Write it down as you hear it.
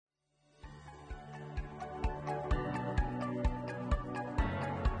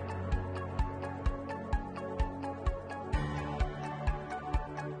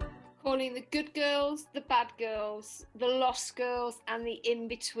calling the good girls, the bad girls, the lost girls, and the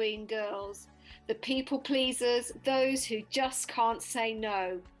in-between girls. The people pleasers, those who just can't say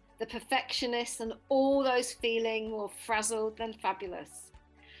no, the perfectionists, and all those feeling more frazzled than fabulous.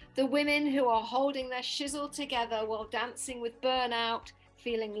 The women who are holding their shizzle together while dancing with burnout,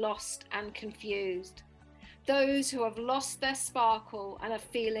 feeling lost and confused. Those who have lost their sparkle and are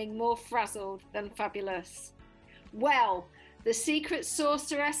feeling more frazzled than fabulous. Well, the Secret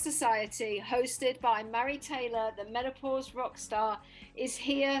Sorceress Society, hosted by Mary Taylor, the menopause rock star, is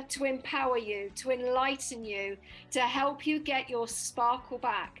here to empower you, to enlighten you, to help you get your sparkle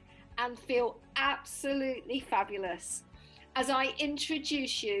back and feel absolutely fabulous. As I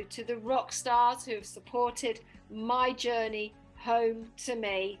introduce you to the rock stars who have supported my journey home to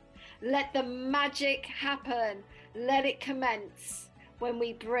me, let the magic happen. Let it commence when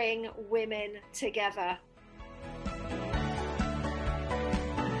we bring women together.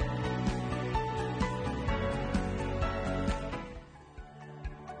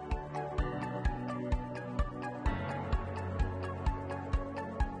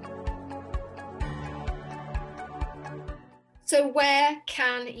 So where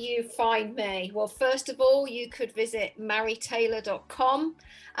can you find me? Well, first of all, you could visit marytaylor.com,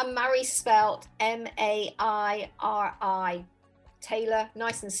 and Mary spelt Mairi. Taylor,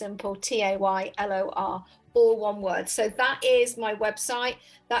 nice and simple, Taylor, all one word. So that is my website.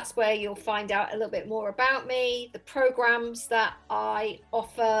 That's where you'll find out a little bit more about me, the programs that I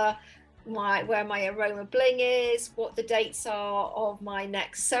offer, where my aroma bling is, what the dates are of my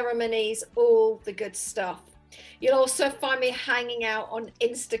next ceremonies, all the good stuff. You'll also find me hanging out on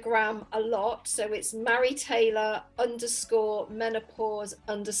Instagram a lot. So it's Mary Taylor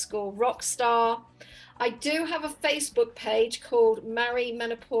 _menopause_rockstar. I do have a Facebook page called Mary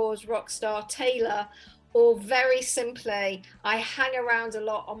Menopause Rockstar Taylor, or very simply, I hang around a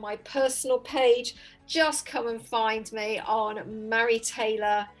lot on my personal page. Just come and find me on Mary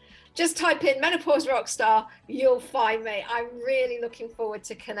Taylor. Just type in Menopause Rockstar, you'll find me. I'm really looking forward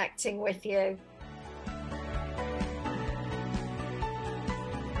to connecting with you.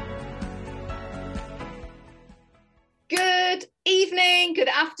 Good evening, good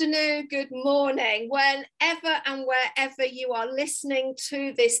afternoon, good morning, whenever and wherever you are listening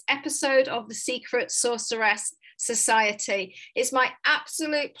to this episode of the Secret Sorceress Society. It's my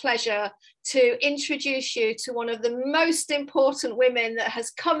absolute pleasure to introduce you to one of the most important women that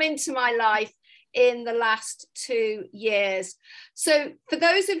has come into my life in the last 2 years. So for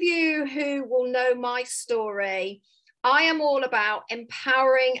those of you who will know my story, I am all about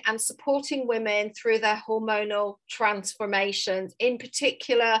empowering and supporting women through their hormonal transformations, in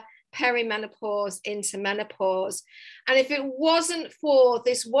particular perimenopause into menopause. And if it wasn't for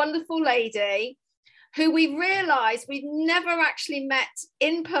this wonderful lady who we realized we'd never actually met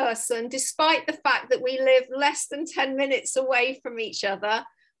in person, despite the fact that we live less than 10 minutes away from each other,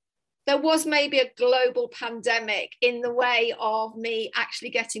 there was maybe a global pandemic in the way of me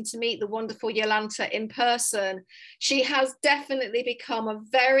actually getting to meet the wonderful Jolanta in person. She has definitely become a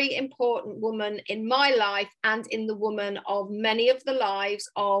very important woman in my life and in the woman of many of the lives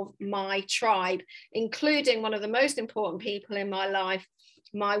of my tribe, including one of the most important people in my life,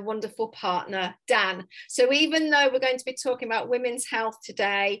 my wonderful partner, Dan. So even though we're going to be talking about women's health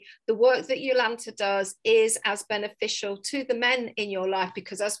today, the work that Jolanta does is as beneficial to the men in your life,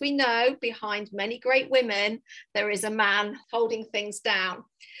 because as we know, behind many great women, there is a man holding things down.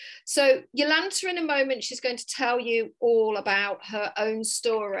 So Jolanta, in a moment, she's going to tell you all about her own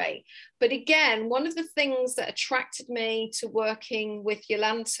story. But again, one of the things that attracted me to working with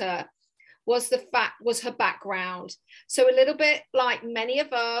Jolanta was her background. So a little bit like many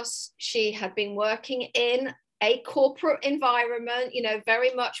of us, she had been working in a corporate environment, you know, very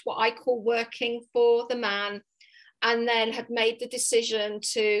much what I call working for the man, and then had made the decision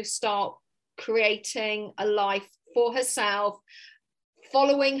to start creating a life for herself,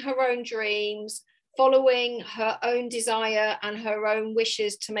 following her own dreams, following her own desire and her own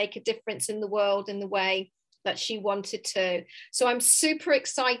wishes to make a difference in the world in the way that she wanted to. So I'm super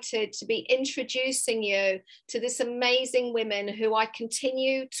excited to be introducing you to this amazing women who I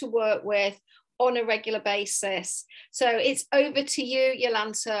continue to work with on a regular basis. So it's over to you,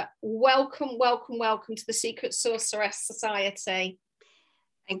 Jolanta. Welcome, welcome, welcome to the Secret Sorceress Society.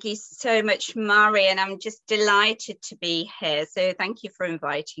 Thank you so much, Mari, and I'm just delighted to be here. So thank you for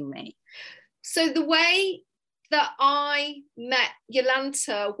inviting me. So the way that I met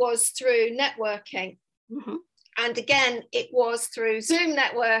Jolanta was through networking. Mm-hmm. And again, it was through Zoom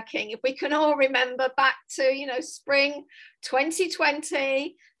networking. If we can all remember back to, spring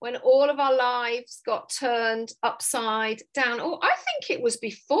 2020, when all of our lives got turned upside down. Or I think it was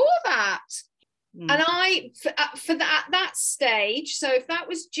before that. And for that stage, so if that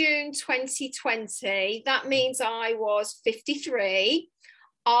was June 2020, that means I was 53.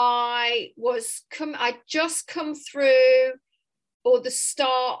 I'd just come through, or the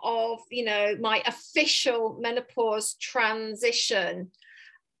start of, my official menopause transition.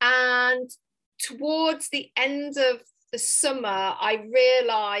 And towards the end of the summer, I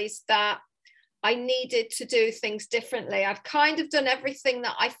realized that I needed to do things differently. I've kind of done everything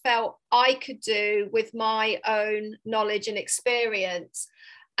that I felt I could do with my own knowledge and experience.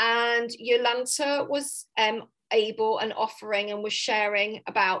 And Jolanta was able and offering and was sharing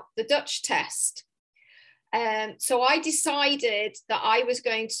about the Dutch test. So I decided that I was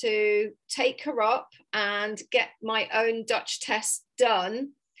going to take her up and get my own Dutch test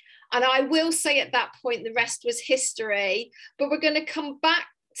done. And I will say at that point, the rest was history, but we're going to come back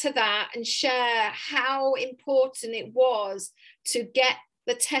to that and share how important it was to get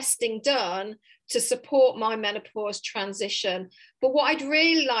the testing done to support my menopause transition. But what I'd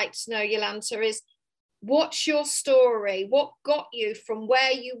really like to know, Jolanta, is what's your story? What got you from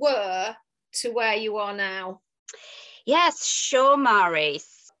where you were to where you are now? Yes, sure, Marie.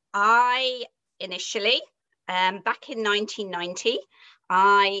 I initially, back in 1990,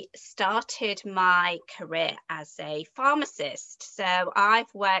 I started my career as a pharmacist. So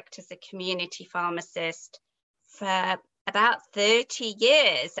I've worked as a community pharmacist for about 30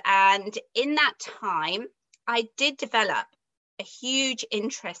 years. And in that time, I did develop a huge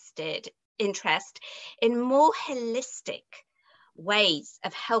interest in more holistic ways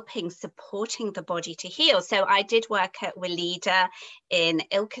of supporting the body to heal. So I did work at Weleda in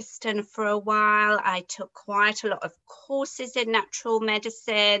Ilkeston for a while. I took quite a lot of courses in natural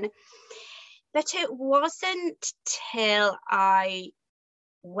medicine, but it wasn't till I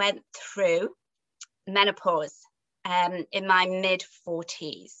went through menopause in my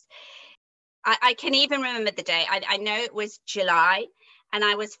mid-40s. I can even remember the day. I know it was July, and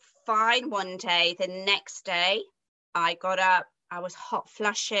I was fine one day. The next day I got up, I was hot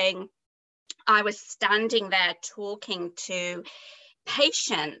flushing. I was standing there talking to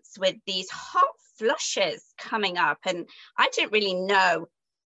patients with these hot flushes coming up, and I didn't really know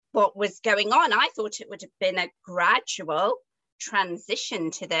what was going on. I thought it would have been a gradual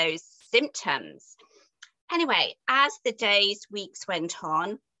transition to those symptoms. Anyway, as the days, weeks went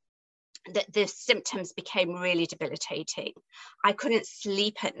on, the symptoms became really debilitating. I couldn't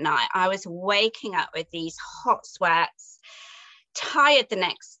sleep at night. I was waking up with these hot sweats, tired the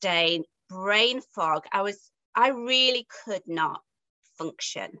next day, brain fog. I really could not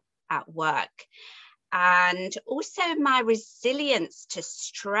function at work. And also my resilience to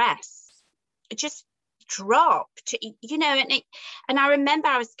stress just dropped, and I remember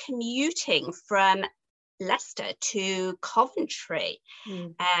I was commuting from Leicester to Coventry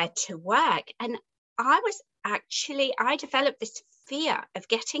to work. And I developed this fear of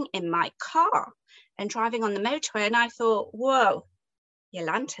getting in my car and driving on the motorway. And I thought, whoa,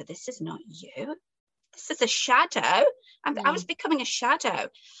 Jolanta, this is not you. This is a shadow. I was becoming a shadow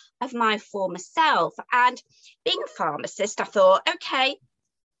of my former self. And being a pharmacist, I thought, okay,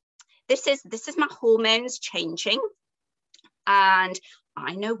 this is my hormones changing. And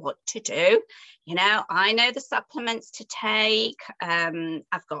I know what to do. I know the supplements to take.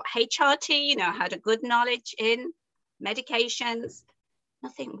 I've got HRT, I had a good knowledge in medications.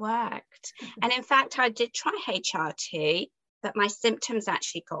 Nothing worked. And in fact, I did try HRT, but my symptoms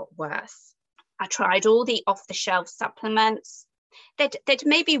actually got worse. I tried all the off-the-shelf supplements. They'd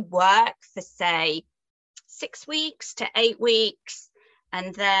maybe work for, say, 6 weeks to 8 weeks,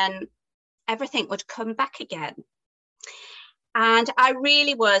 and then everything would come back again. And I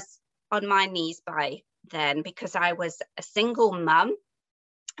really was on my knees by then, because I was a single mum.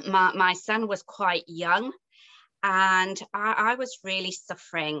 My son was quite young, and I was really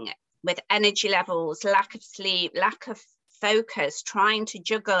suffering with energy levels, lack of sleep, lack of focus, trying to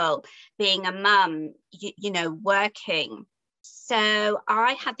juggle being a mum, working. So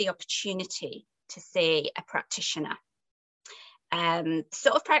I had the opportunity to see a practitioner,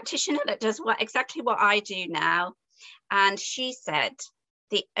 sort of practitioner that does exactly what I do now. And she said,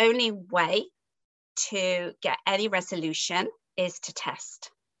 the only way to get any resolution is to test.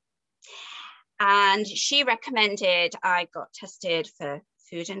 And she recommended I got tested for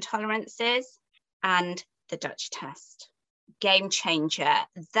food intolerances and the Dutch test. Game changer.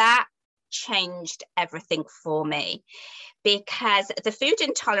 That changed everything for me, because the food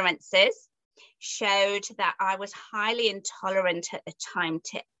intolerances, showed that I was highly intolerant at the time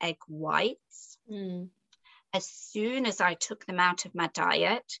to egg whites. As soon as I took them out of my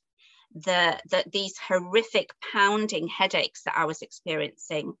diet, these horrific pounding headaches that I was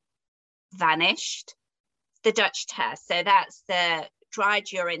experiencing vanished. The Dutch test, so that's the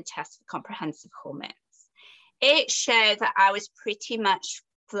dried urine test for comprehensive hormones. It showed that I was pretty much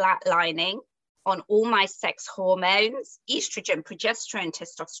flatlining on all my sex hormones, estrogen, progesterone,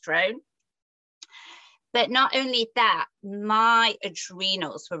 testosterone. But not only that, my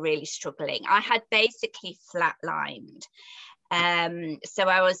adrenals were really struggling. I had basically flatlined. So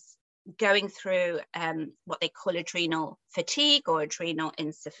I was going through what they call adrenal fatigue or adrenal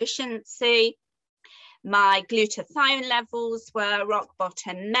insufficiency. My glutathione levels were rock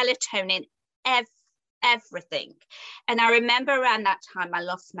bottom, melatonin, everything. And I remember around that time, I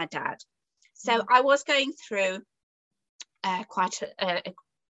lost my dad. So I was going through quite a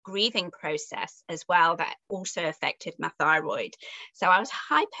grieving process as well that also affected my thyroid. So I was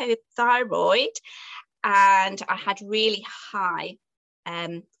hypothyroid and I had really high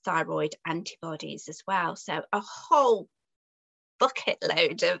thyroid antibodies as well. So a whole bucket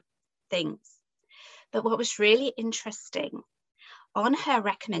load of things. But what was really interesting, on her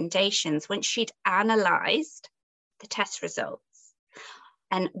recommendations, once she'd analysed the test results,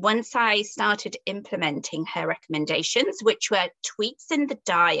 and once I started implementing her recommendations, which were tweaks in the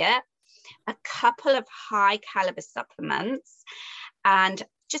diet, a couple of high caliber supplements, and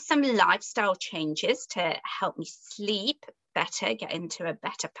just some lifestyle changes to help me sleep better, get into a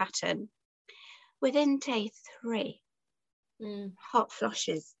better pattern, within day 3, hot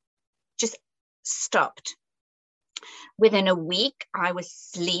flushes just stopped. Within a week, I was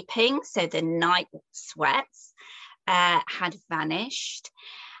sleeping, so the night sweats had vanished.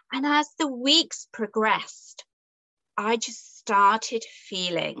 And as the weeks progressed, I just started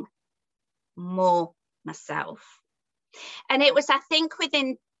feeling more myself. And it was, I think,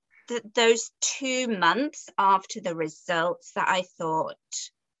 within those 2 months after the results that I thought,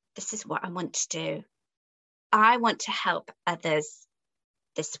 this is what I want to do. I want to help others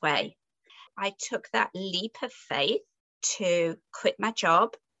this way. I took that leap of faith to quit my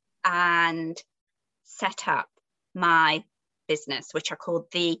job and set up my business, which I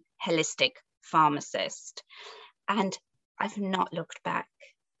called the Holistic Pharmacist. And I've not looked back.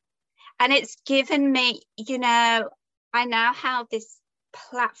 And it's given me, I now have this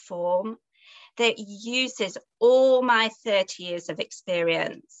platform that uses all my 30 years of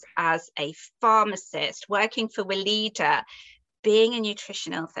experience as a pharmacist, working for Weleda, being a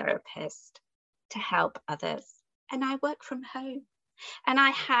nutritional therapist, to help others. And I work from home and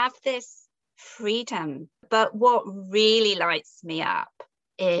I have this freedom. But what really lights me up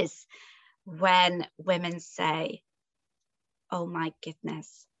is when women say, oh my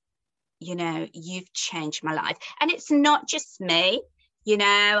goodness, you've changed my life. And it's not just me,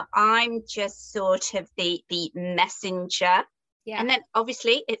 I'm just sort of the messenger. Yeah. And then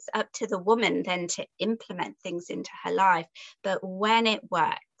obviously it's up to the woman then to implement things into her life. But when it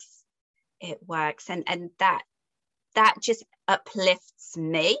works. And that just uplifts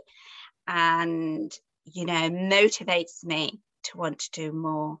me and, motivates me to want to do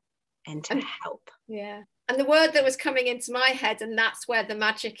more and to help. Yeah. And the word that was coming into my head, and that's where the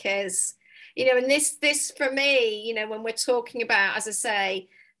magic is, and this for me, when we're talking about, as I say,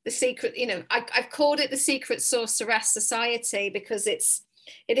 the secret, I've called it the Secret Sorceress Society because it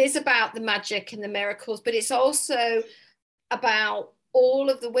is about the magic and the miracles, but it's also about all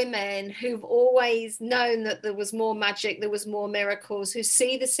of the women who've always known that there was more magic, there was more miracles, who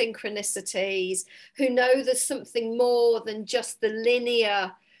see the synchronicities, who know there's something more than just the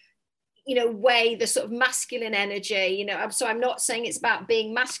linear, way, the sort of masculine energy, so I'm not saying it's about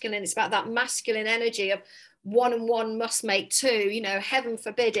being masculine, it's about that masculine energy of 1 and 1 must make 2, heaven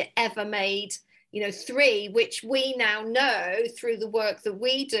forbid it ever made 3, which we now know through the work that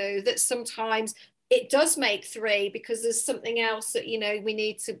we do, that sometimes it does make 3 because there's something else that, we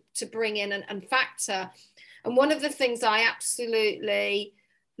need to bring in and factor. And one of the things I absolutely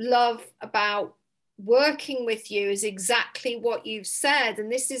love about working with you is exactly what you've said.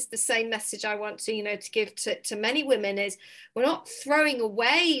 And this is the same message I want to, to give to many women is we're not throwing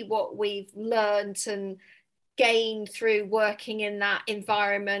away what we've learned and gained through working in that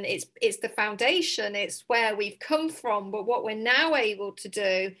environment. It's the foundation, it's where we've come from. But what we're now able to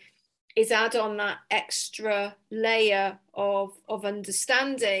do is add on that extra layer of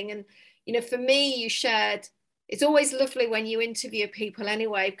understanding. And, for me, you shared, it's always lovely when you interview people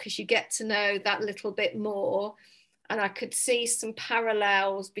anyway, because you get to know that little bit more. And I could see some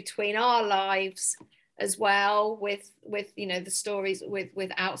parallels between our lives as well, with you know, the stories with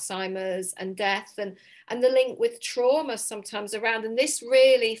Alzheimer's and death, and the link with trauma sometimes around. And this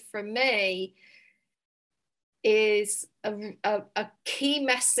really, for me, is a key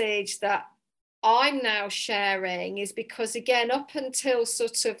message that I'm now sharing, is because, again, up until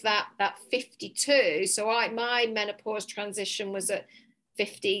sort of that 52, so my menopause transition was at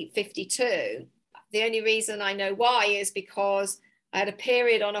 52. The only reason I know why is because I had a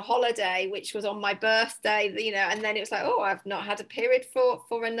period on a holiday, which was on my birthday, you know, and then it was like, oh, I've not had a period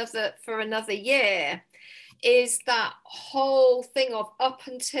for another year. Is that whole thing of, up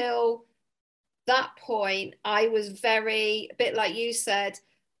until that point, I was very, a bit like you said,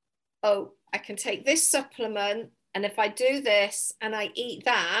 oh, I can take this supplement, and if I do this and I eat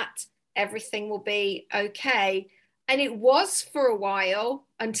that, everything will be okay. And it was for a while,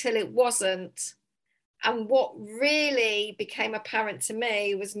 until it wasn't. And what really became apparent to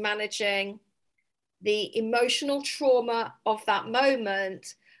me was managing the emotional trauma of that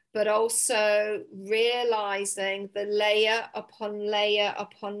moment, but also realizing the layer upon layer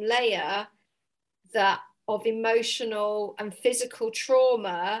upon layer that of emotional and physical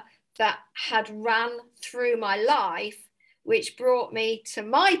trauma that had ran through my life, which brought me to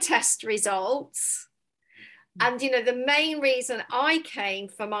my test results. And, you know, the main reason I came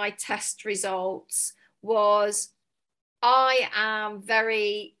for my test results was, I am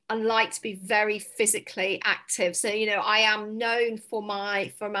very, unlike to be very physically active. So, you know, I am known for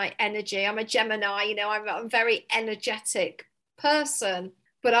my energy. I'm a Gemini, you know, I'm a very energetic person.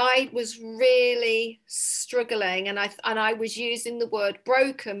 But I was really struggling, and I was using the word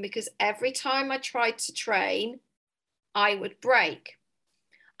broken, because every time I tried to train, I would break.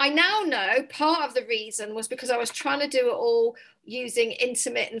 I now know part of the reason was because I was trying to do it all using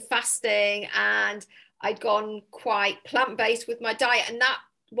intermittent fasting, and I'd gone quite plant-based with my diet, and that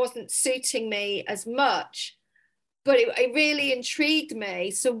wasn't suiting me as much. But it really intrigued me.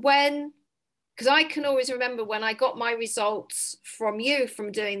 So because I can always remember when I got my results from you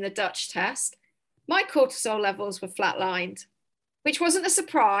from doing the Dutch test, my cortisol levels were flatlined, which wasn't a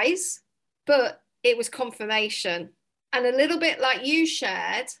surprise, but it was confirmation. And a little bit like you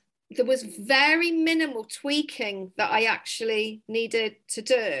shared, there was very minimal tweaking that I actually needed to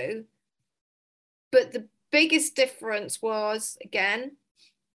do. But the biggest difference was, again,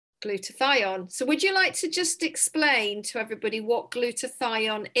 glutathione. So would you like to just explain to everybody what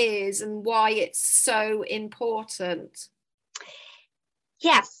glutathione is and why it's so important?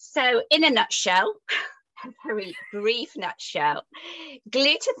 Yes, so in a nutshell, a very brief nutshell,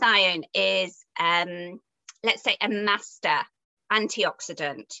 glutathione is, let's say, a master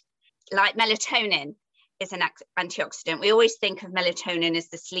antioxidant. Like melatonin is an antioxidant. We always think of melatonin as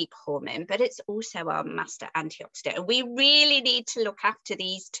the sleep hormone, but it's also our master antioxidant. And we really need to look after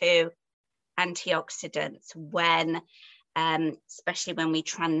these two antioxidants when, especially when we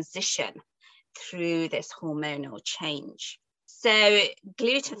transition through this hormonal change. So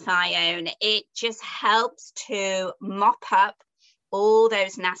glutathione, it just helps to mop up all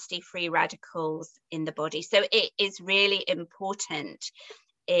those nasty free radicals in the body. So it is really important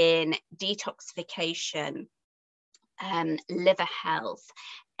in detoxification, liver health,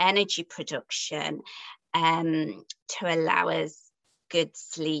 energy production, to allow us good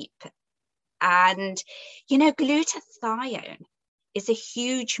sleep. And, you know, glutathione is a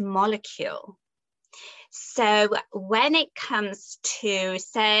huge molecule. So when it comes to,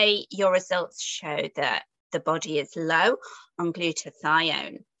 say, your results show that the body is low on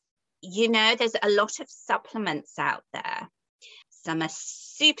glutathione, you know, there's a lot of supplements out there. Some are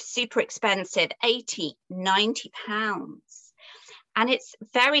super expensive, 80, 90 pounds. And it's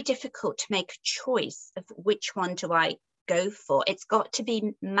very difficult to make a choice of which one do I go for. It's got to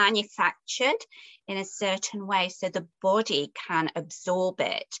be manufactured in a certain way so the body can absorb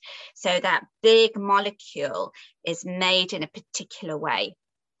it. So that big molecule is made in a particular way.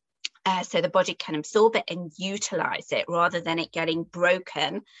 So the body can absorb it and utilize it rather than it getting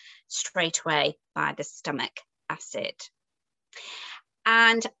broken straight away by the stomach acid.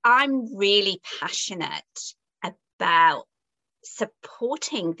 And I'm really passionate about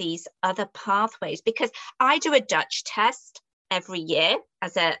supporting these other pathways, because I do a Dutch test every year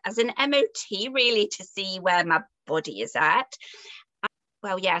as an MOT, really, to see where my body is at.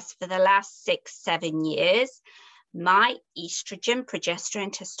 Well, yes, for the last 6-7 years, my estrogen,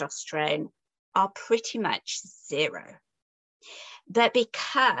 progesterone, testosterone are pretty much zero. But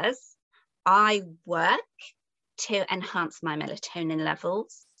because I work to enhance my melatonin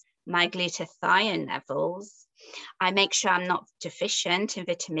levels, my glutathione levels, I make sure I'm not deficient in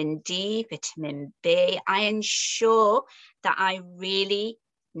vitamin D, vitamin B. I ensure that I really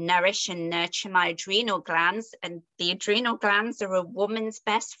nourish and nurture my adrenal glands. And the adrenal glands are a woman's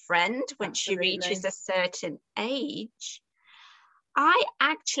best friend when she reaches a certain age. I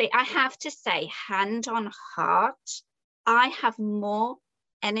have to say, hand on heart, I have more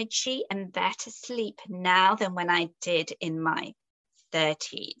energy and better sleep now than when I did in my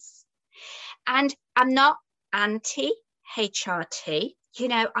 30s. And I'm not anti-HRT. You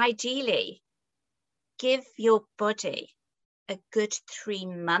know, ideally, give your body a good 3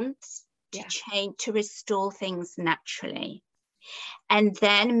 months to change, to restore things naturally. And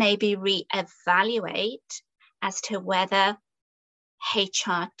then maybe reevaluate as to whether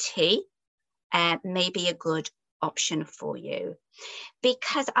HRT may be a good option for you.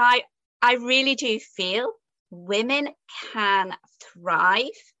 Because I really do feel women can thrive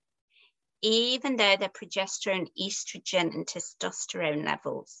even though their progesterone, estrogen, and testosterone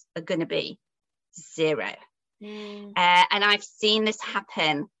levels are going to be 0. And I've seen this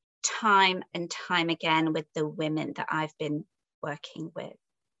happen time and time again with the women that I've been working with.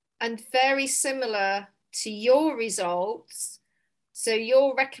 And very similar to your results. So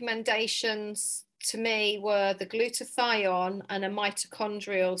your recommendations to me were the glutathione and a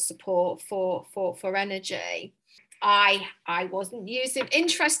mitochondrial support for energy. I wasn't using,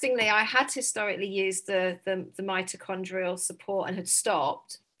 interestingly, I had historically used the mitochondrial support and had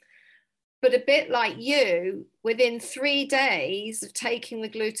stopped. But a bit like you, within 3 days of taking the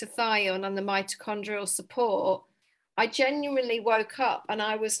glutathione and the mitochondrial support, I genuinely woke up and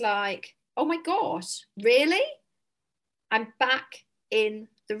I was like, oh my gosh, really? I'm back in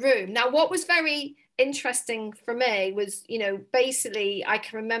the room. Now, what was very interesting for me was, you know, basically I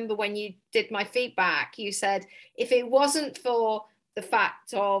can remember when you did my feedback, you said, if it wasn't for the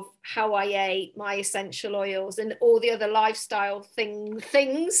fact of how I ate, my essential oils and all the other lifestyle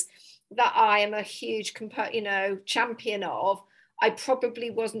things that I am a huge, champion of, I probably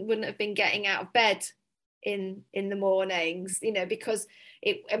wouldn't have been getting out of bed in the mornings, you know, because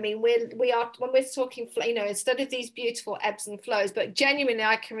we are when we're talking, you know, instead of these beautiful ebbs and flows, but genuinely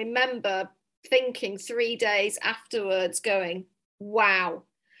I can remember thinking 3 days afterwards going, wow.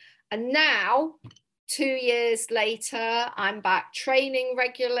 And now 2 years later, I'm back training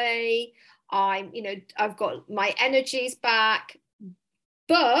regularly. I've got my energies back,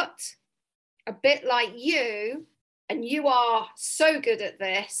 but a bit like you, and you are so good at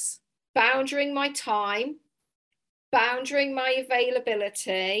this, boundaring my time, boundaring my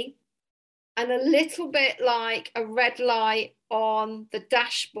availability, and a little bit like a red light on the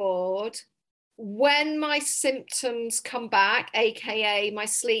dashboard. When my symptoms come back, aka my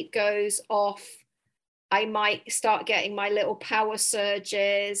sleep goes off, I might start getting my little power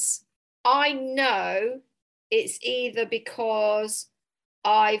surges. I know it's either because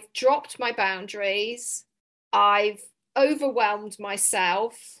I've dropped my boundaries, I've overwhelmed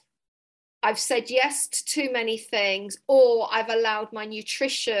myself, I've said yes to too many things, or I've allowed my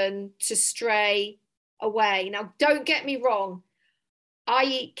nutrition to stray away. Now, don't get me wrong. I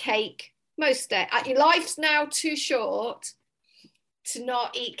eat cake most days. Life's now too short to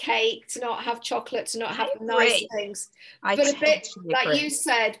not eat cake, to not have chocolate, to not have nice things. But a bit like you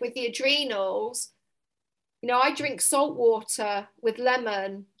said with the adrenals, you know, I drink salt water with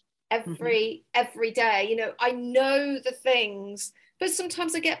lemon every day. You know, I know the things, but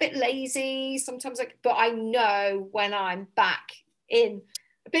sometimes I get a bit lazy. But I know when I'm back in.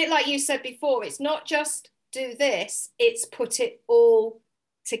 A bit like you said before, it's not just do this, it's put it all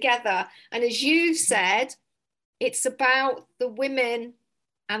together. And as you said, it's about the women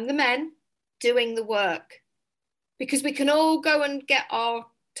and the men doing the work, because we can all go and get our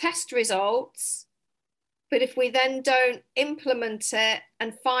test results, but if we then don't implement it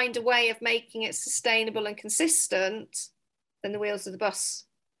and find a way of making it sustainable and consistent, then the wheels of the bus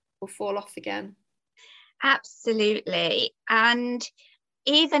will fall off again. Absolutely. And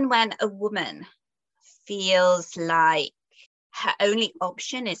even when a woman feels like her only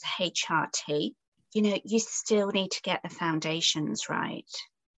option is HRT, you know, you still need to get the foundations right.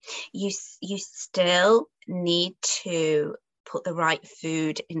 You still need to put the right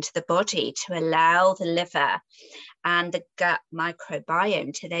food into the body to allow the liver and the gut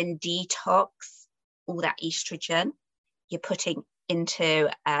microbiome to then detox all that estrogen you're putting into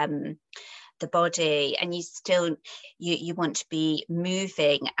the body. And you still you want to be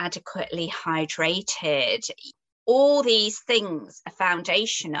moving, adequately hydrated. All these things are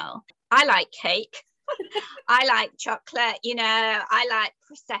foundational. I like cake. I like chocolate, you know, I like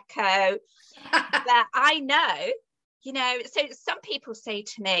Prosecco. But I know, you know, so some people say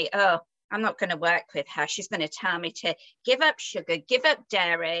to me, oh, I'm not going to work with her. She's going to tell me to give up sugar, give up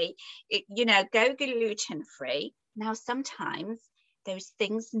dairy, you know, go gluten-free. Now, sometimes those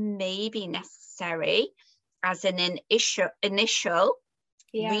things may be necessary as an initial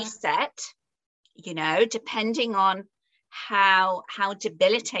reset, you know, depending on how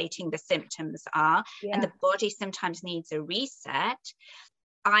debilitating the symptoms are, and the body sometimes needs a reset.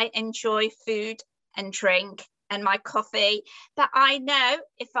 I enjoy food and drink and my coffee, but I know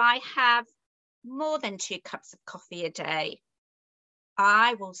if I have more than 2 cups of coffee a day,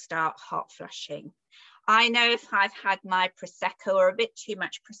 I will start hot flushing. I know if I've had my Prosecco or a bit too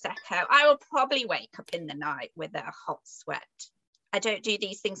much Prosecco, I will probably wake up in the night with a hot sweat. I don't do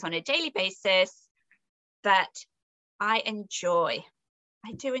these things on a daily basis, but I do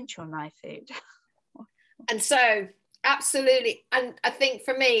enjoy my food. And so, absolutely. And I think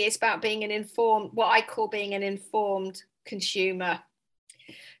for me, it's about being what I call being an informed consumer.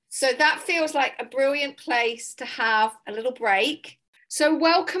 So that feels like a brilliant place to have a little break. So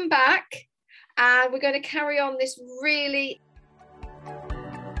welcome back. And we're going to carry on this really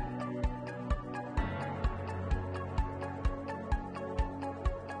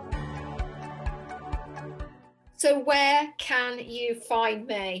So where can you find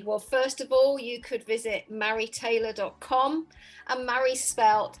me? Well, first of all, you could visit marytaylor.com, and Mary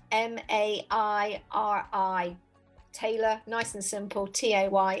spelt Mairi. Taylor, nice and simple,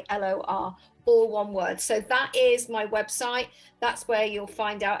 Taylor, all one word. So that is my website. That's where you'll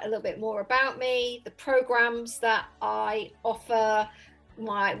find out a little bit more about me, the programs that I offer,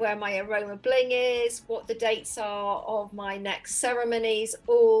 where my aroma bling is, what the dates are of my next ceremonies,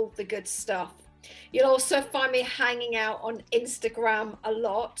 all the good stuff. You'll also find me hanging out on Instagram a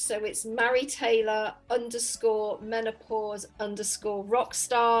lot. So it's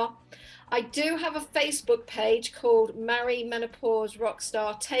marytaylor_menopause_rockstar. I do have a Facebook page called Mary Menopause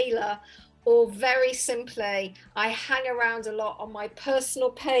Rockstar Taylor, or very simply, I hang around a lot on my personal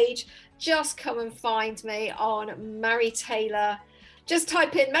page. Just come and find me on Mary Taylor. Just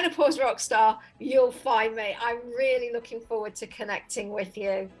type in Menopause Rockstar, you'll find me. I'm really looking forward to connecting with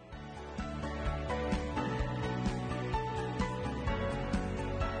you.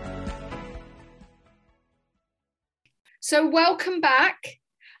 So welcome back.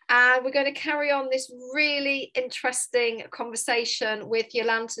 And we're going to carry on this really interesting conversation with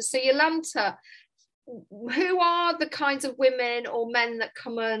Jolanta. So Jolanta, who are the kinds of women or men that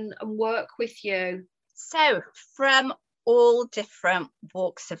come and work with you? So from all different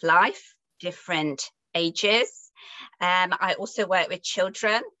walks of life, different ages. I also work with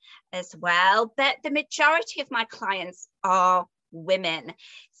children as well, but the majority of my clients are women.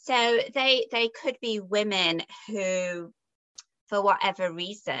 So they could be women who, for whatever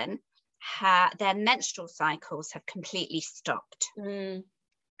reason, their menstrual cycles have completely stopped.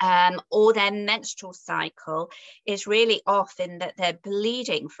 Or their menstrual cycle is really off in that they're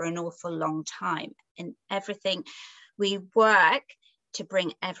bleeding for an awful long time. And everything, we work to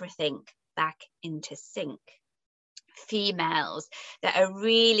bring everything back into sync. Females that are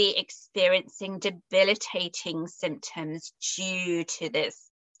really experiencing debilitating symptoms due to this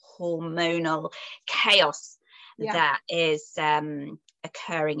hormonal chaos that is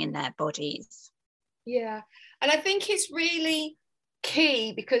occurring in their bodies. Yeah, and I think it's really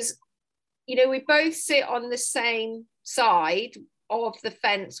key because, you know, we both sit on the same side of the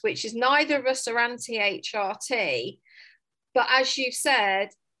fence, which is neither of us are anti-HRT, but as you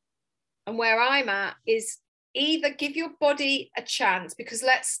said, and where I'm at is either give your body a chance, because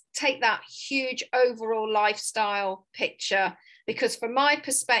let's take that huge overall lifestyle picture, because from my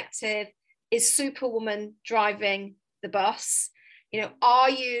perspective, is Superwoman driving the bus? You know, are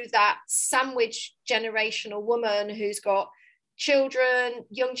you that sandwich generational woman who's got children,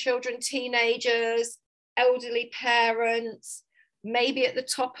 young children, teenagers, elderly parents, maybe at the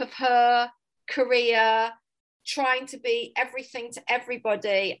top of her career, trying to be everything to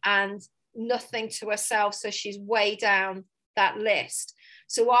everybody and nothing to herself, so she's way down that list?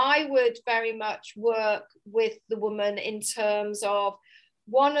 So I would very much work with the woman in terms of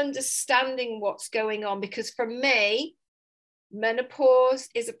one, understanding what's going on, because for me, menopause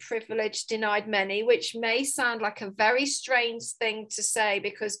is a privilege denied many, which may sound like a very strange thing to say,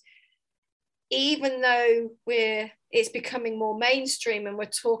 because even though it's becoming more mainstream and we're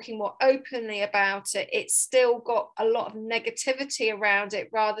talking more openly about it, it's still got a lot of negativity around it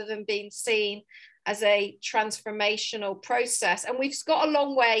rather than being seen as a transformational process. And we've got a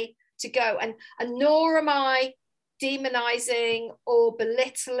long way to go. And nor am I demonizing or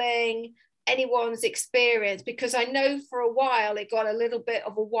belittling anyone's experience, because I know for a while it got a little bit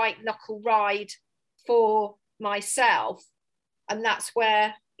of a white knuckle ride for myself. And that's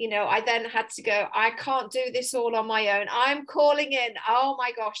where, you know, I then had to go, I can't do this all on my own. I'm calling in. Oh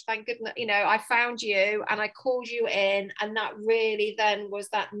my gosh, thank goodness, you know, I found you and I called you in. And that really then was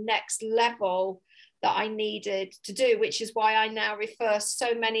that next level that I needed to do, which is why I now refer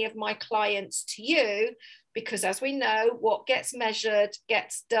so many of my clients to you, because as we know, what gets measured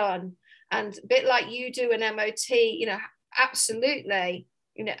gets done. And a bit like you do an MOT, you know, absolutely.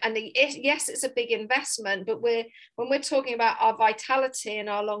 You know, and yes, it's a big investment, but when we're talking about our vitality and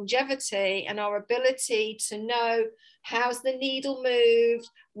our longevity and our ability to know how's the needle moved,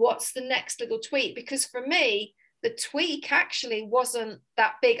 what's the next little tweak, because for me, the tweak actually wasn't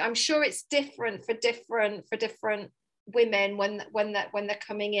that big. I'm sure it's different for different women when they're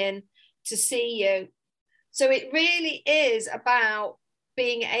coming in to see you. So it really is about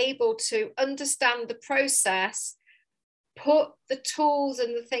being able to understand the process, put the tools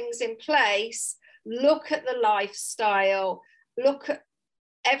and the things in place, look at the lifestyle, look at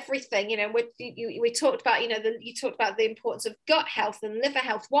everything. You know, we talked about, you know, you talked about the importance of gut health and liver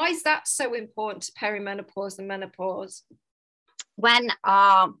health. Why is that so important to perimenopause and menopause? When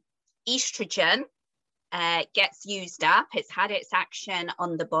our estrogen gets used up, it's had its action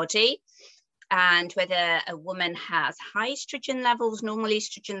on the body. And whether a woman has high estrogen levels, normal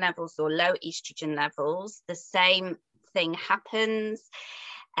estrogen levels, or low estrogen levels, the same thing happens.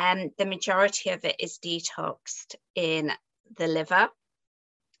 The majority of it is detoxed in the liver.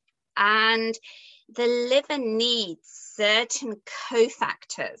 And the liver needs certain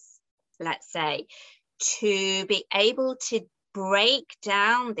cofactors, let's say, to be able to break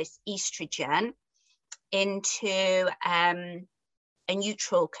down this estrogen into a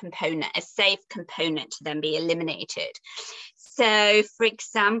neutral component, a safe component to then be eliminated. So, for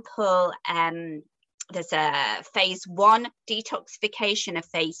example, there's a phase 1 detoxification, a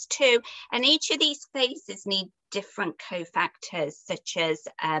phase 2, and each of these phases need different cofactors, such as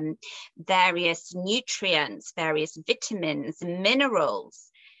various nutrients, various vitamins, minerals.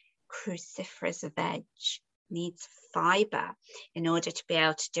 Cruciferous veg needs fiber in order to be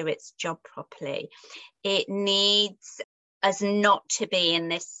able to do its job properly. It needs us not to be in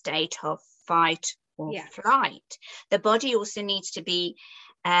this state of fight or flight. The body also needs to be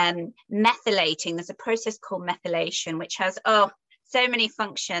methylating. There's a process called methylation, which has so many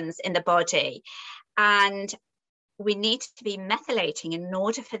functions in the body, and we need to be methylating in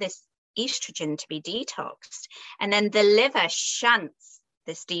order for this estrogen to be detoxed. And then the liver shunts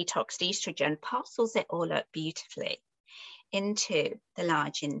this detoxed estrogen, parcels it all up beautifully into the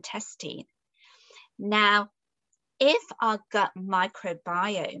large intestine. Now, if our gut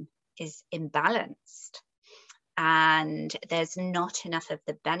microbiome is imbalanced and there's not enough of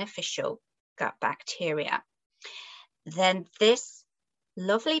the beneficial gut bacteria, then this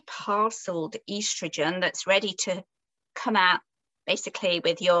lovely parceled estrogen that's ready to come out basically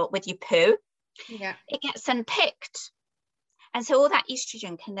with your poo, it gets unpicked. And so all that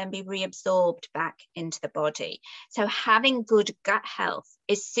estrogen can then be reabsorbed back into the body. So having good gut health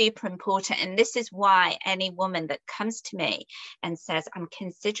is super important. And this is why any woman that comes to me and says, I'm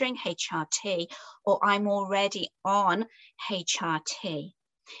considering HRT or I'm already on HRT,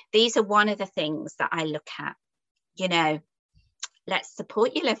 these are one of the things that I look at. You know, let's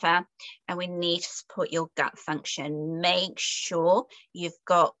support your liver and we need to support your gut function. Make sure you've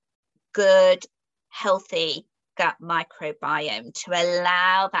got good, healthy gut microbiome to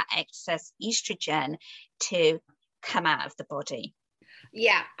allow that excess estrogen to come out of the body.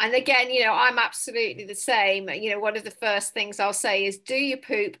 Yeah. And again, you know, I'm absolutely the same. You know, one of the first things I'll say is,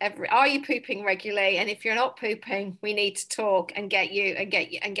 are you pooping regularly? And if you're not pooping, we need to talk and get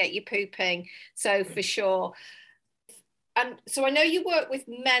you pooping. So for sure. And so I know you work with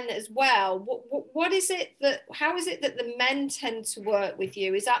men as well. How is it that the men tend to work with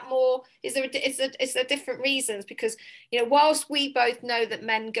you? Is there different reasons? Because, you know, whilst we both know that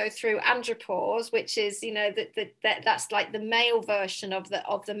men go through andropause, which is, you know, that's like the male version of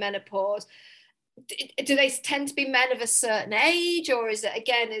the menopause. Do they tend to be men of a certain age, or is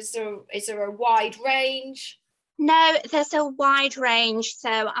there a wide range? No, there's a wide range.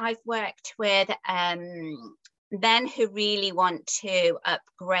 So I've worked with men who really want to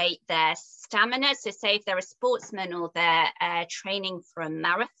upgrade their stamina. So say if they're a sportsman or they're training for a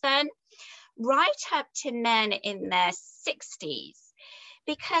marathon, right up to men in their 60s.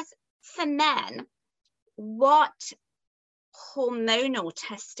 Because for men, what hormonal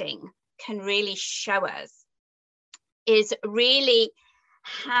testing can really show us is really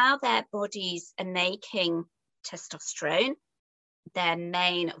how their bodies are making testosterone, their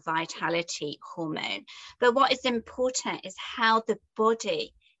main vitality hormone. But what is important is how the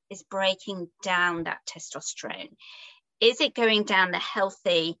body is breaking down that testosterone. is it going down the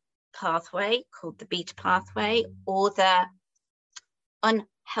healthy pathway called the beta pathway, or the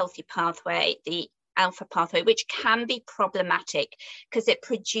unhealthy pathway, the alpha pathway, which can be problematic because it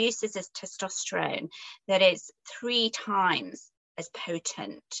produces this testosterone that is 3 times as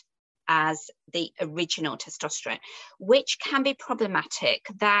potent as the original testosterone, which can be problematic.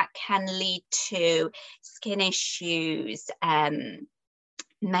 That can lead to skin issues,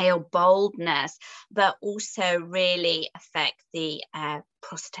 male baldness, but also really affect the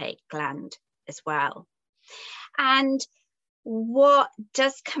prostate gland as well. And what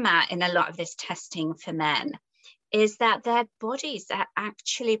does come out in a lot of this testing for men is that their bodies are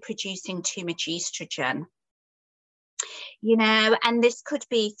actually producing too much estrogen. You know, and this could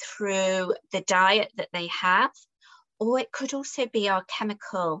be through the diet that they have, or it could also be our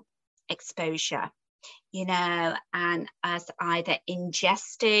chemical exposure, you know, and as either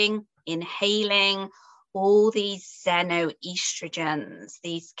ingesting, inhaling all these xenoestrogens,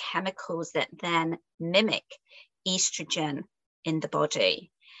 these chemicals that then mimic estrogen in the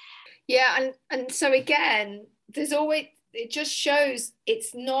body. Yeah, and so again, there's always, it just shows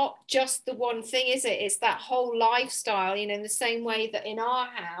it's not just the one thing, is it? It's that whole lifestyle, you know, in the same way that in our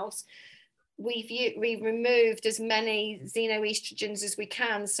house, we've removed as many xenoestrogens as we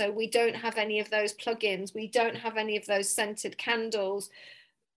can. So we don't have any of those plugins. We don't have any of those scented candles.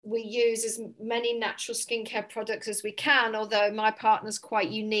 We use as many natural skincare products as we can, although my partner's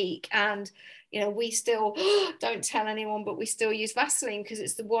quite unique, and you know, we still don't tell anyone, but we still use Vaseline because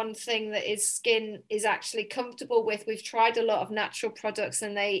it's the one thing that his skin is actually comfortable with. We've tried a lot of natural products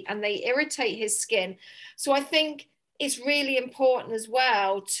and they irritate his skin. So I think it's really important as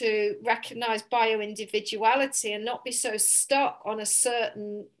well to recognize bio-individuality and not be so stuck on a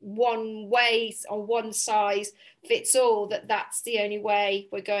certain one way or one size fits all, that's the only way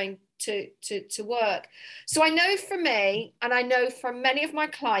we're going to work. So I know for me, and I know from many of my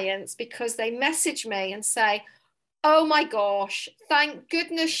clients, because they message me and say, oh my gosh, thank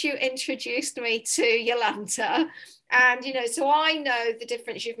goodness you introduced me to Yolanta. And, you know, so I know the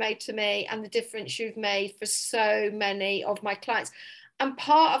difference you've made to me and the difference you've made for so many of my clients. And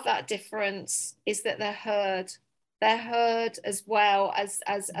part of that difference is that they're heard. They're heard as well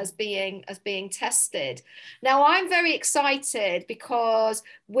as being tested. Now, I'm very excited because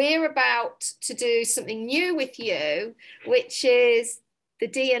we're about to do something new with you, which is the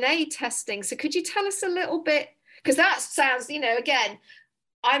DNA testing. So could you tell us a little bit? Because that sounds, you know, again,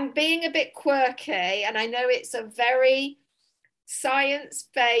 I'm being a bit quirky, and I know it's a very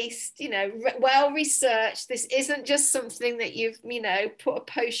science-based, you know, well-researched. This isn't just something that you've, you know, put a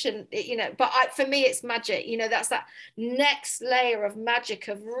potion, you know, but for me, it's magic. You know, that's that next layer of magic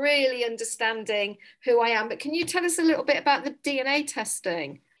of really understanding who I am. But can you tell us a little bit about the DNA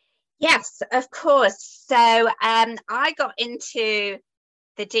testing? Yes, of course. So I got into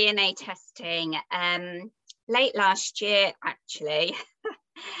the DNA testing late last year, actually.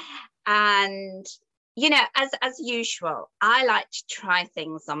 And, you know, as usual, I like to try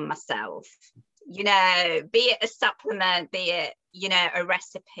things on myself, you know, be it a supplement, be it, you know, a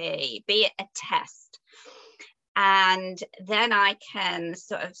recipe, be it a test. And then I can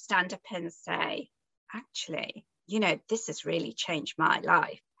sort of stand up and say, actually, you know, this has really changed my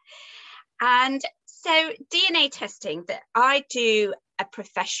life. And so DNA testing, that I do a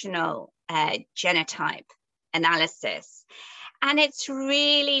professional genotype analysis, and it's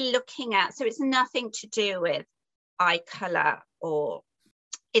really looking at, so it's nothing to do with eye color, or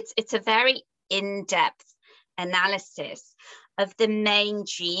it's a very in-depth analysis of the main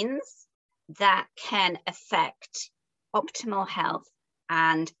genes that can affect optimal health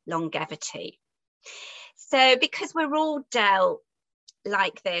and longevity. So because we're all dealt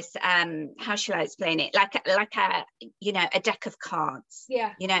like this, how shall I explain it, like a you know, a deck of cards,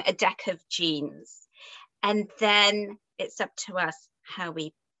 yeah, you know, a deck of genes, and then it's up to us how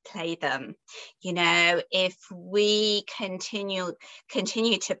we play them. You know, if we continue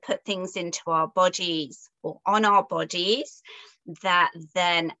to put things into our bodies or on our bodies that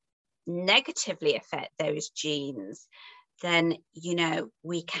then negatively affect those genes, then, you know,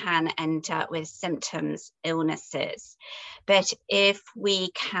 we can end up with symptoms, illnesses. But if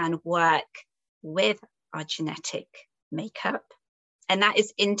we can work with our genetic makeup, and that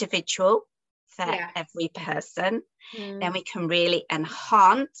is individual for every person, then we can really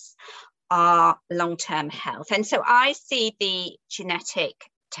enhance our long-term health. And so I see the genetic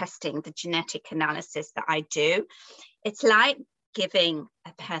testing, the genetic analysis that I do, it's like giving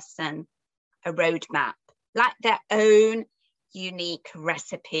a person a roadmap, like their own unique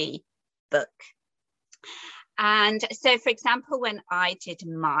recipe book. And so, for example, when I did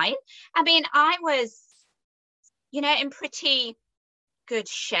mine, I mean, I was in pretty good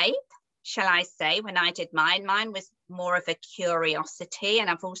shape, shall I say, when I did mine. Mine was more of a curiosity, and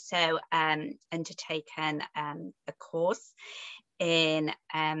I've also undertaken a course in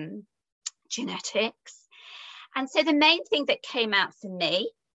genetics. And so the main thing that came out for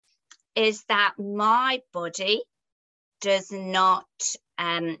me is that my body does not,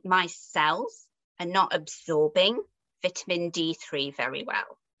 my cells are not absorbing vitamin D3 very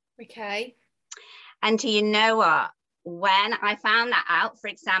well. Okay. And do you know what? When I found that out, for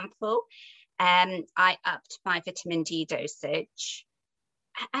example, I upped my vitamin D dosage.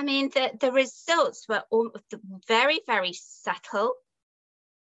 I mean, the results were very, very subtle,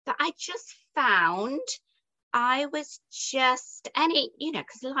 but I just found I was just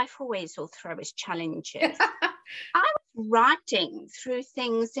because life always will throw us challenges. I was riding through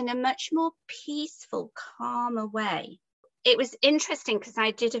things in a much more peaceful, calmer way. It was interesting because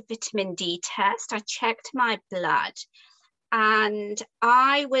I did a vitamin D test. I checked my blood and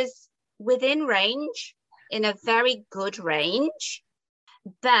I was within range, in a very good range.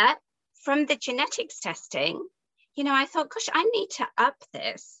 But from the genetics testing, I thought, gosh, I need to up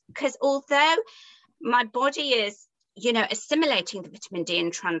this, because although my body is, assimilating the vitamin D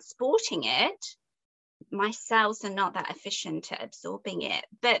and transporting it, my cells are not that efficient at absorbing it.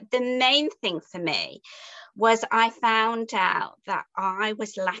 But the main thing for me was I found out that I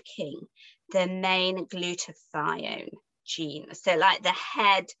was lacking the main glutathione gene. So like the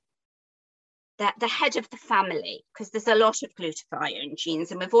head of the family, because there's a lot of glutathione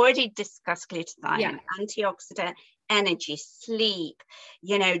genes, and we've already discussed glutathione, antioxidant, energy, sleep,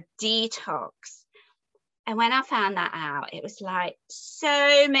 detox. And when I found that out, it was like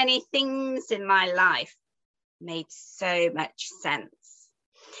so many things in my life made so much sense.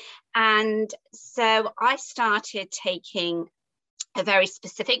 And so I started taking a very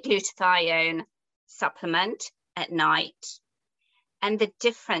specific glutathione supplement at night. And the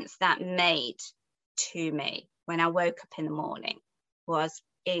difference that made to me when I woke up in the morning was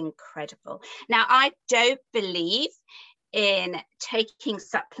incredible. Now, I don't believe in taking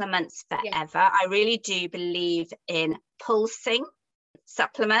supplements forever. I really do believe in pulsing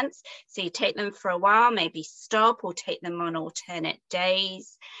supplements. So you take them for a while, maybe stop, or take them on alternate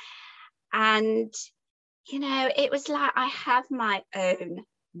days. And, it was like I have my own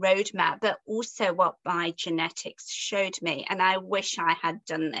roadmap, but also what my genetics showed me. And I wish I had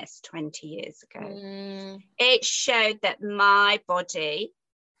done this 20 years ago. It showed that my body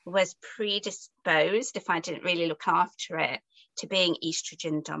was predisposed, if I didn't really look after it, to being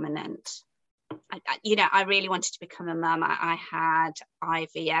estrogen dominant. I really wanted to become a mum. I had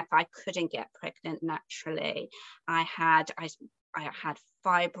IVF. I couldn't get pregnant naturally. I had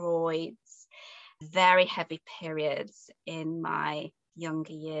fibroids, very heavy periods in my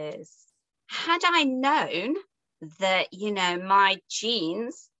younger years. Had I known that, my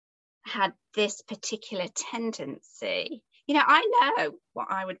genes had this particular tendency, I know what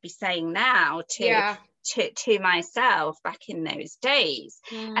I would be saying now to myself back in those days.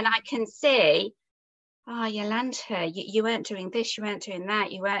 And I can see, Yolanta, you weren't doing this, you weren't doing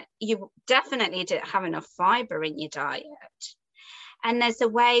that, you definitely didn't have enough fiber in your diet. And there's a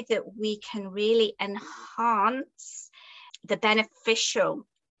way that we can really enhance the beneficial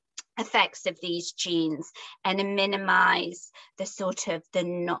effects of these genes and minimize the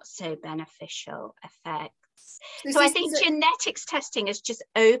not so beneficial effects. So I think genetics testing has just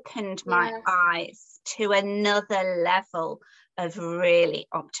opened my eyes to another level of really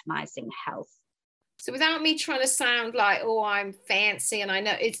optimizing health. So without me trying to sound like, I'm fancy and I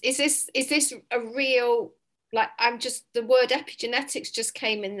know, is this a real, like, the word epigenetics just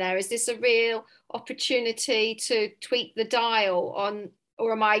came in there. Is this a real opportunity to tweak the dial on,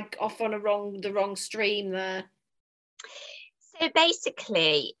 or am I off on the wrong stream there? So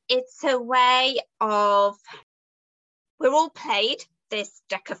basically, it's a way of, we're all played this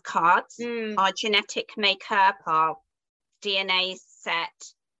deck of cards, our genetic makeup, our DNA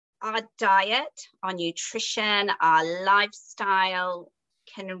set, our diet, our nutrition, our lifestyle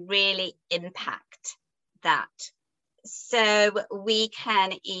can really impact that. So we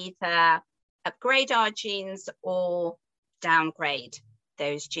can either upgrade our genes or downgrade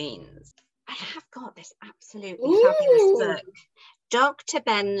those genes. I have got this absolutely fabulous book, Dr.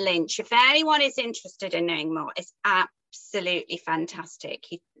 Ben Lynch. If anyone is interested in knowing more, it's absolutely fantastic.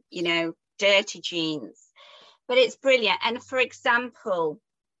 Dirty genes, but it's brilliant. And for example,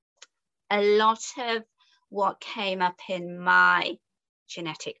 a lot of what came up in my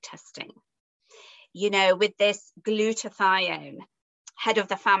genetic testing, with this glutathione, head of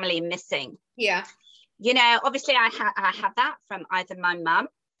the family missing. Yeah. Obviously I had that from either my mum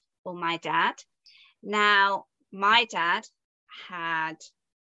or my dad. Now, my dad had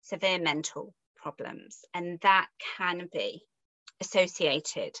severe mental problems, and that can be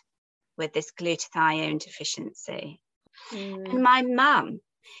associated with this glutathione deficiency. And my mum,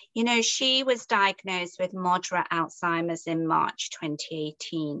 you know, she was diagnosed with moderate Alzheimer's in March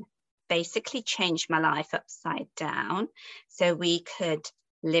 2018. Basically changed my life upside down so we could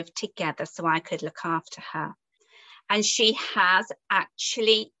live together, so I could look after her. And she has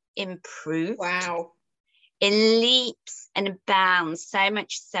actually improved. Wow. In leaps and bounds, so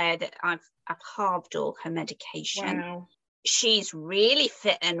much so that I've halved all her medication. Wow. She's really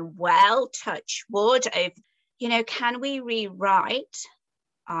fit and well, touch wood. You know, can we rewrite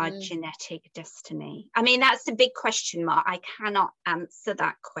our genetic destiny? I mean, that's the big question mark. I cannot answer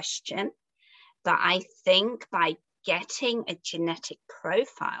that question, but I think by getting a genetic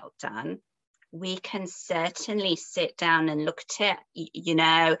profile done, we can certainly sit down and look at it, you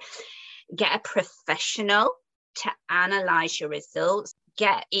know, get a professional to analyze your results,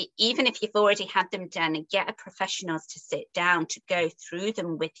 even if you've already had them done, and get a professional to sit down to go through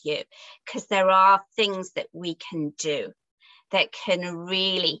them with you, because there are things that we can do that can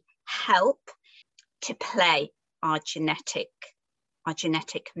really help to play our genetic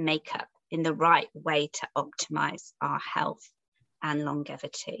makeup in the right way to optimize our health and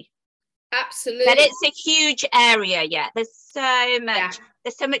longevity. Absolutely. But it's a huge area. There's so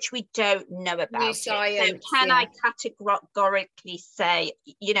much we don't know about new science. So can I categorically say,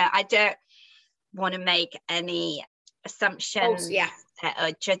 you know, I don't want to make any assumptions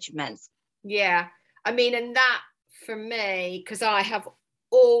or judgments. Yeah, I mean, and that for me, because I have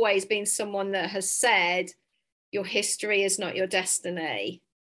always been someone that has said your history is not your destiny,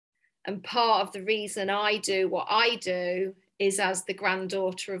 and part of the reason I do what I do is as the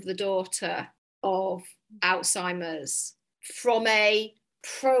granddaughter of the daughter of Alzheimer's, from a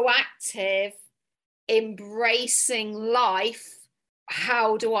proactive, embracing life.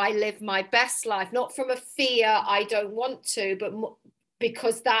 How do I live my best life? Not from a fear, I don't want to, but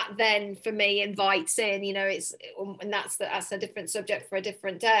because that then for me invites in, you know, and that's a different subject for a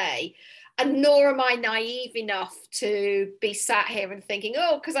different day. And nor am I naive enough to be sat here and thinking,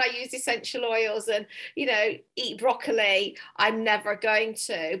 oh, because I use essential oils and, you know, eat broccoli, I'm never going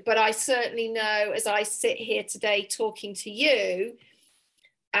to. But I certainly know, as I sit here today talking to you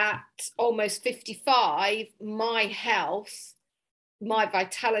at almost 55, my health, my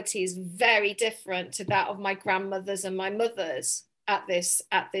vitality is very different to that of my grandmothers and my mothers at this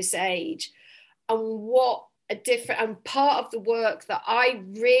age. And and part of the work that I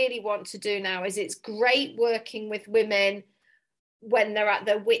really want to do now is, it's great working with women when they're at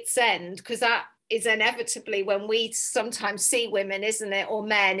their wits' end, because that is inevitably when we sometimes see women, isn't it, or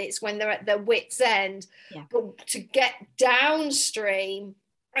men, it's when they're at their wits' end. But to get downstream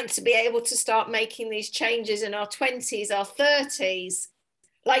and to be able to start making these changes in our 20s, our 30s,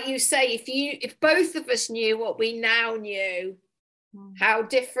 like you say, if both of us knew what we now knew, how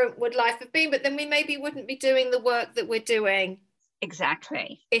different would life have been? But then we maybe wouldn't be doing the work that we're doing.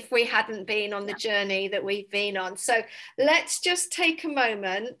 Exactly. If we hadn't been on the journey that we've been on. So let's just take a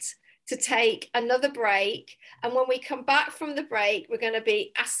moment to take another break. And when we come back from the break, we're going to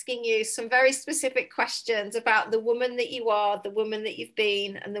be asking you some very specific questions about the woman that you are, the woman that you've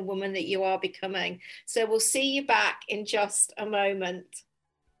been, and the woman that you are becoming. So we'll see you back in just a moment.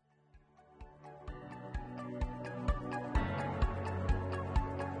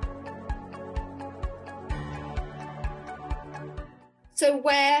 So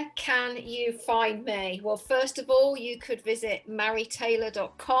where can you find me? Well, first of all, you could visit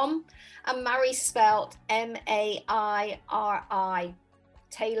marytaylor.com, and Mary spelt Mairi.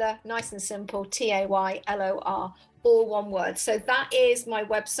 Taylor, nice and simple, Taylor, all one word. So that is my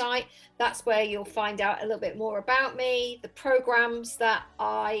website. That's where you'll find out a little bit more about me, the programs that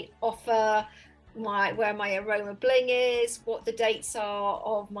I offer, where my aroma bling is, what the dates are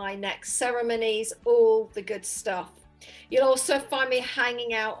of my next ceremonies, all the good stuff. You'll also find me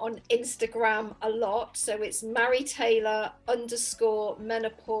hanging out on Instagram a lot. So it's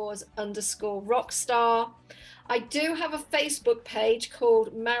marytaylor_menopause_rockstar. I do have a Facebook page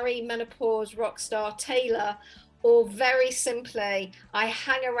called Mary Menopause Rockstar Taylor, or very simply, I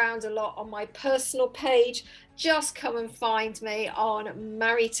hang around a lot on my personal page. Just come and find me on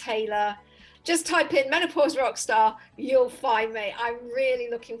Mary Taylor. Just type in Menopause Rockstar, you'll find me. I'm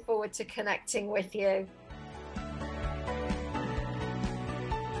really looking forward to connecting with you.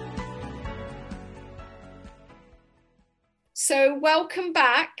 So welcome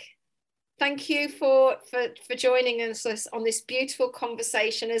back. Thank you for joining us on this beautiful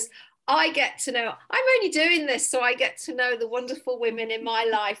conversation, as I get to know, I'm only doing this so I get to know the wonderful women in my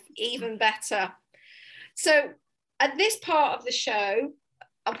life even better. So at this part of the show,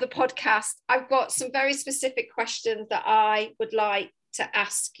 of the podcast, I've got some very specific questions that I would like to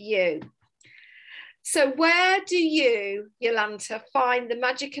ask you. So where do you, Jolanta, find the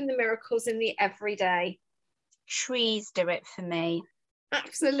magic and the miracles in the everyday? Trees do it for me.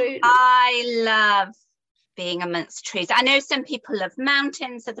 Absolutely. I love being amongst trees. I know some people love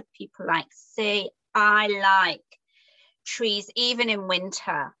mountains, other people like sea. I like trees, even in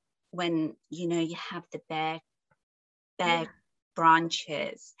winter, when you have the bare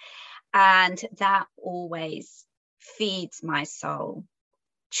branches, and that always feeds my soul.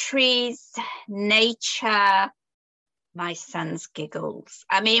 Trees, nature, my son's giggles.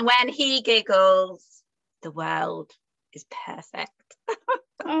 I mean, when he giggles, the world is perfect.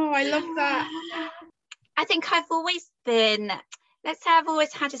 Oh, I love that. I think I've always been, let's say I've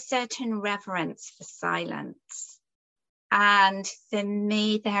always had a certain reverence for silence. And for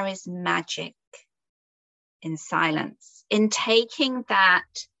me, there is magic in silence, in taking that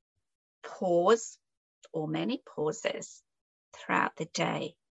pause or many pauses throughout the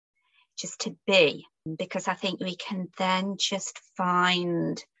day, just to be, because I think we can then just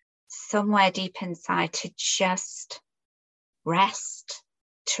find somewhere deep inside to just rest,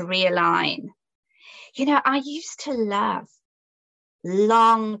 to realign. I used to love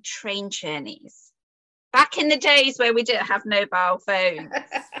long train journeys back in the days where we didn't have mobile phones.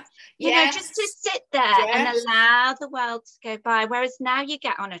 Yes. Just to sit there and allow the world to go by. Whereas now you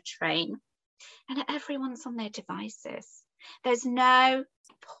get on a train and everyone's on their devices. There's no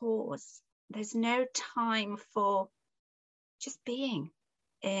pause. There's no time for just being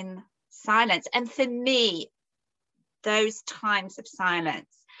in silence. And for me, those times of silence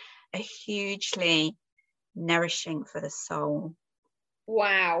are hugely nourishing for the soul.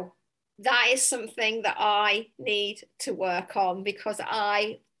 Wow. That is something that I need to work on, because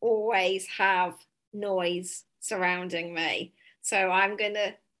I always have noise surrounding me. So I'm going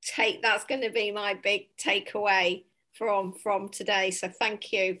to that's going to be my big takeaway from today. So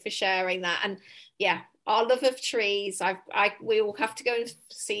thank you for sharing that. And yeah, our love of trees. We will have to go and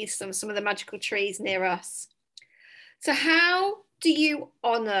see some of the magical trees near us. So how do you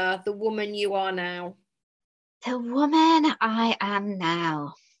honor the woman you are now? The woman I am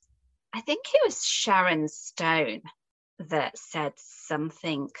now. I think it was Sharon Stone that said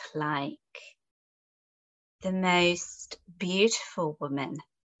something like, the most beautiful woman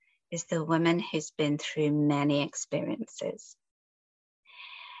is the woman who's been through many experiences.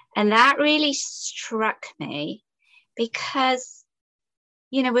 And that really struck me, because,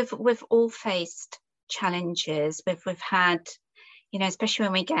 we've all faced challenges. We've had, especially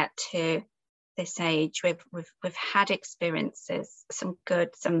when we get to this age, we've had experiences, some good,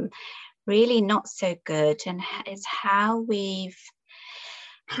 some really not so good, and it's how we've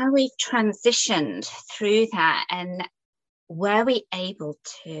transitioned through that, and were we able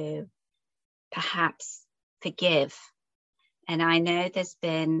to perhaps forgive. And I know there's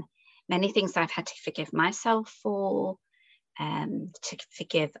been many things I've had to forgive myself for, to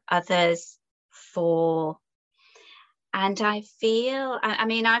forgive others for. And I feel,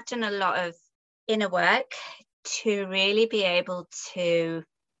 I've done a lot of inner work to really be able to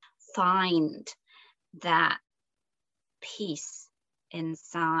find that peace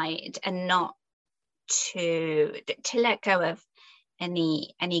inside, and not to let go of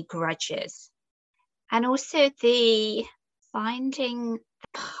any grudges. And also the finding the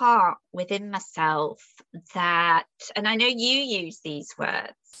part within myself that, and I know you use these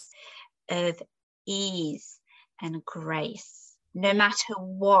words, of ease and grace, no matter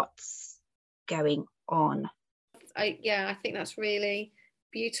what's going on. I think that's really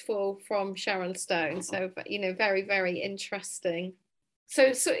beautiful from Sharon Stone. So, very, very interesting.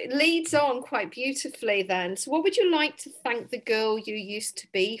 So it leads on quite beautifully then. So what would you like to thank the girl you used to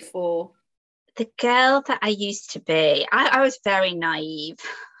be for? The girl that I used to be, I was very naive.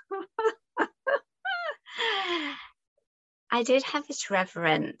 I did have this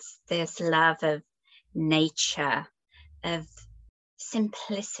reverence, this love of nature, of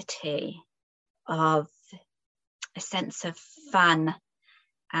simplicity, of a sense of fun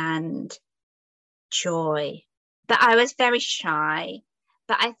and joy. But I was very shy.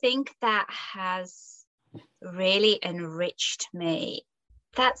 But I think that has really enriched me.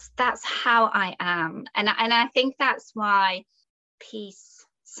 That's how I am. And I think that's why peace,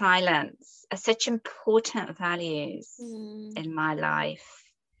 silence are such important values in my life.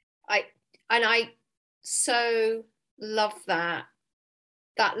 I so love that.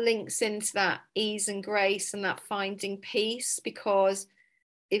 That links into that ease and grace and that finding peace, because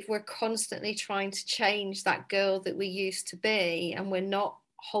if we're constantly trying to change that girl that we used to be, and we're not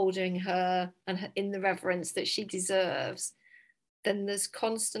holding her and in the reverence that she deserves, then there's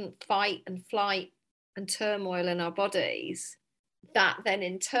constant fight and flight and turmoil in our bodies that then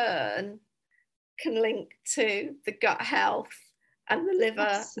in turn can link to the gut health and the liver.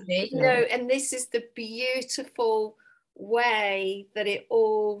 Absolutely. And this is the beautiful way that it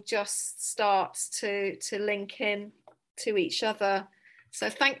all just starts to link in to each other. So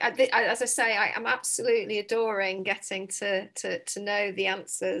as I say, I'm absolutely adoring getting to know the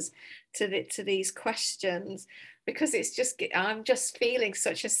answers to these questions, because I'm just feeling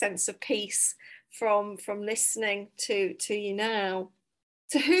such a sense of peace from listening to you now.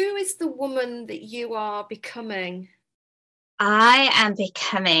 So who is the woman that you are becoming? I am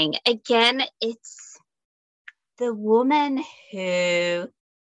becoming, again, it's the woman who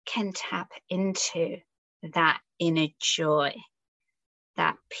can tap into that inner joy,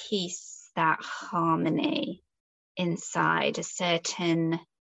 that peace, that harmony inside, a certain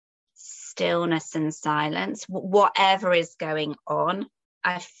stillness and silence, whatever is going on.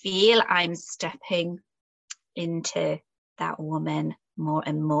 I feel I'm stepping into that woman more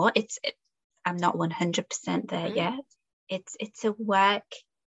and more. I'm not 100% there yet. It's a work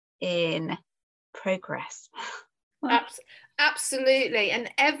in progress. Absolutely.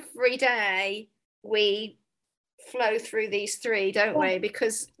 And every day we flow through these three, don't we?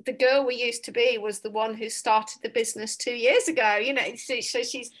 Because the girl we used to be was the one who started the business 2 years ago, so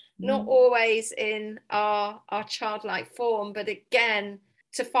she's not always in our childlike form, but again,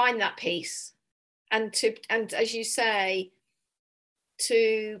 to find that peace and as you say,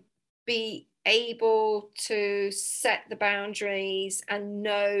 to be able to set the boundaries and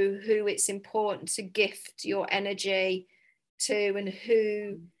know who it's important to gift your energy to and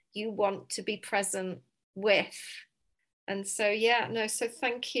who you want to be present with. And so so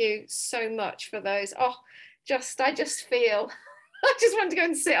thank you so much for those. I just feel I just want to go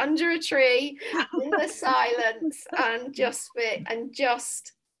and sit under a tree in the silence and just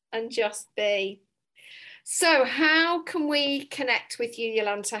be. So how can we connect with you,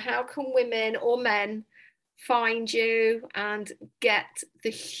 Jolanta? How can women or men find you and get the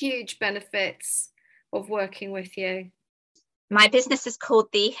huge benefits of working with you? My business is called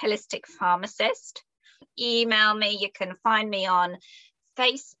the Holistic Pharmacist. Email me. You can find me on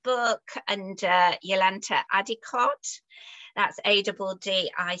Facebook under Jolanta Addicott. That's ADDICOT.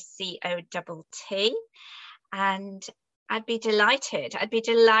 And I'd be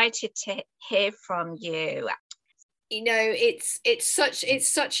delighted to hear from you. It's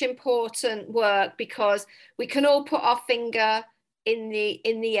such important work, because we can all put our finger in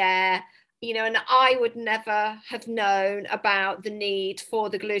the air, and I would never have known about the need for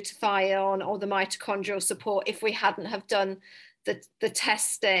the glutathione or the mitochondrial support if we hadn't have done the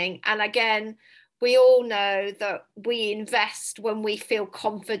testing. And again, we all know that we invest when we feel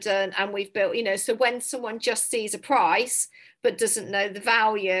confident and we've built, so when someone just sees a price but doesn't know the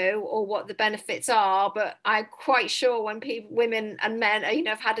value or what the benefits are, but I'm quite sure when women and men,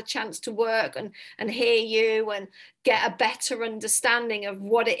 have had a chance to work and hear you and get a better understanding of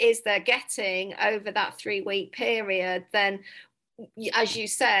what it is they're getting over that 3-week period, then, as you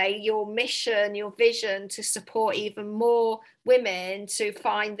say, your mission, your vision to support even more women to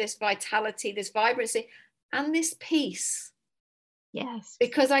find this vitality, this vibrancy, and this peace. Yes.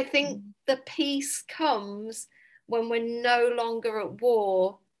 Because I think the peace comes when we're no longer at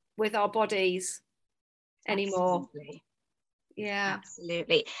war with our bodies anymore. Absolutely. Yeah.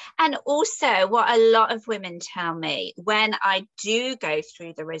 Absolutely. And also, what a lot of women tell me when I do go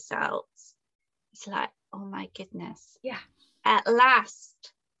through the results, it's like, oh my goodness. Yeah. At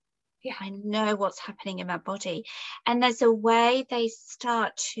last, yeah, I know what's happening in my body. And there's a way they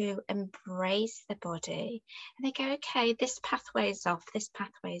start to embrace the body. And they go, okay, this pathway's off, this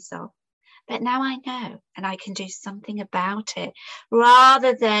pathway's off. But now I know, and I can do something about it,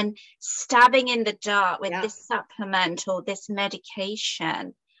 rather than stabbing in the dark with this supplement or this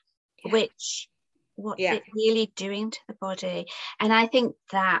medication, what's it really doing to the body? And I think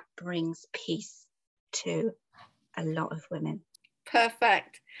that brings peace to a lot of women.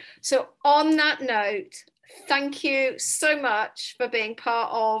 Perfect. So on that note, thank you so much for being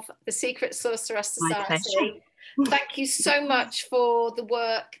part of the Secret Sorceress Society. My pleasure. Thank you so much for the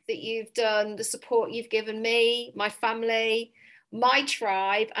work that you've done, the support you've given me, my family, my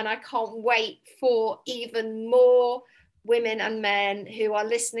tribe, and I can't wait for even more women and men who are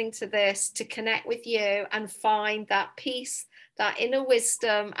listening to this to connect with you and find that peace, that inner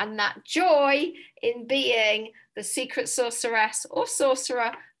wisdom, and that joy in being the secret sorceress or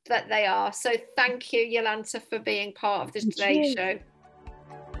sorcerer that they are. So thank you, Jolanta, for being part of this today's show.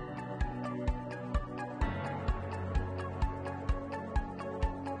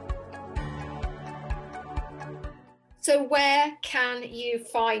 So where can you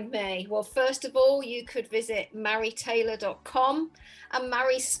find me? Well, first of all, you could visit marytaylor.com, and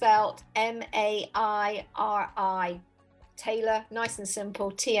Mary spelt Mairi. Taylor, nice and simple,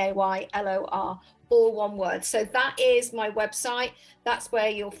 Taylor, all one word. So that is my website. That's where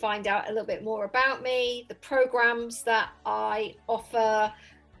you'll find out a little bit more about me, the programs that I offer,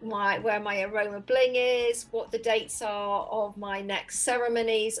 where my aroma bling is, what the dates are of my next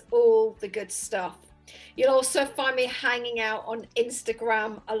ceremonies, all the good stuff. You'll also find me hanging out on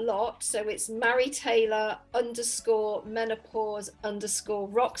Instagram a lot. So it's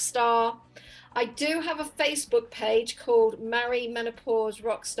marytaylor_menopause_rockstar. I do have a Facebook page called Mary Menopause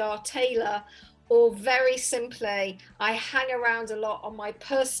Rockstar Taylor, or very simply, I hang around a lot on my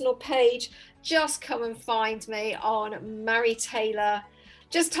personal page. Just come and find me on Mary Taylor.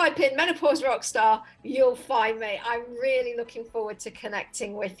 Just type in Menopause Rockstar, you'll find me. I'm really looking forward to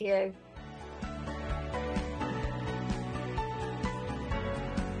connecting with you.